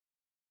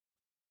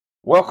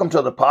Welcome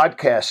to the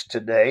podcast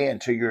today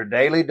and to your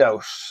daily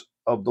dose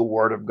of the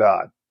Word of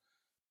God.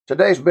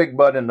 Today's big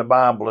but in the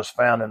Bible is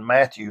found in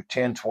Matthew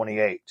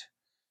 10:28.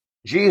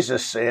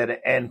 Jesus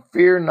said, "And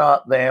fear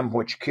not them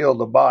which kill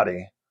the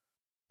body,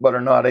 but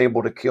are not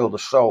able to kill the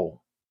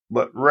soul,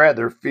 but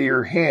rather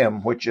fear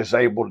him which is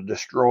able to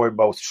destroy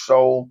both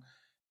soul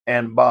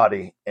and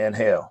body in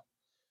hell."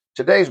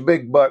 Today's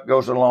big but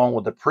goes along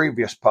with the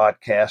previous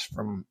podcast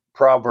from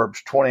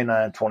Proverbs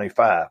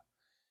 29:25.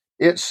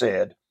 It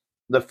said,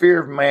 "The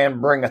fear of man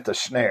bringeth a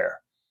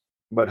snare,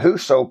 but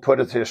whoso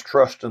putteth his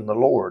trust in the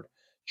Lord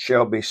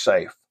shall be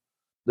safe."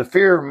 The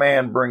fear of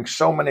man brings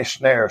so many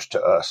snares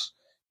to us.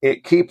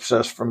 It keeps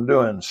us from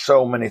doing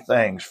so many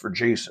things for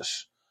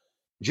Jesus.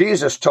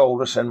 Jesus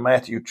told us in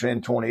Matthew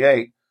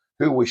 10:28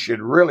 who we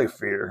should really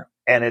fear,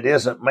 and it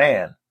isn't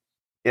man,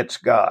 it's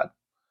God.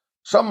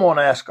 Someone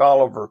asked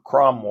Oliver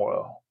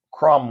Cromwell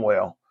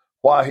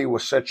why he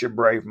was such a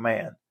brave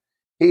man.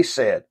 He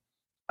said,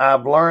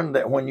 "I've learned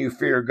that when you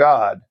fear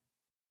God,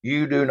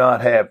 you do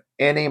not have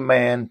any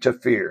man to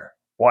fear."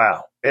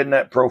 Wow, isn't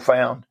that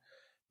profound?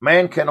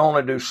 Man can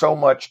only do so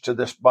much to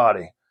this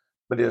body,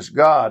 but it's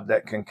God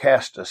that can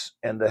cast us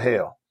into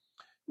hell.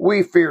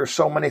 We fear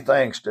so many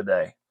things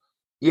today.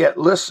 Yet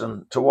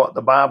listen to what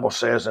the Bible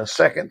says in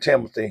 2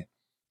 Timothy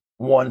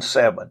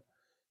 1:7.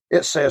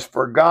 It says,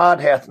 "For God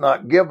hath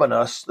not given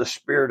us the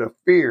spirit of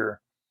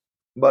fear,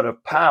 but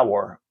of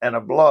power and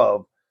of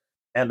love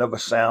and of a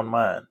sound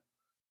mind."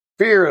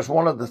 Fear is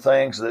one of the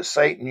things that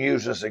Satan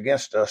uses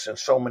against us in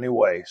so many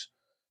ways.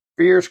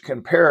 Fears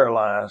can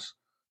paralyze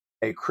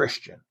a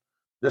Christian.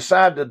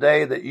 Decide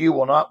today that you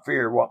will not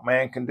fear what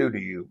man can do to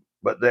you,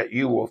 but that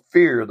you will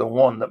fear the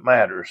one that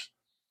matters,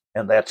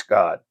 and that's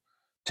God.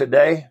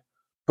 Today,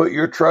 put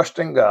your trust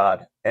in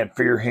God and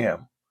fear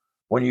him.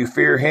 When you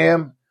fear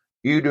him,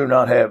 you do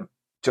not have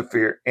to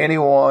fear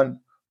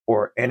anyone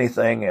or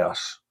anything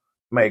else.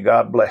 May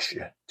God bless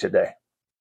you today.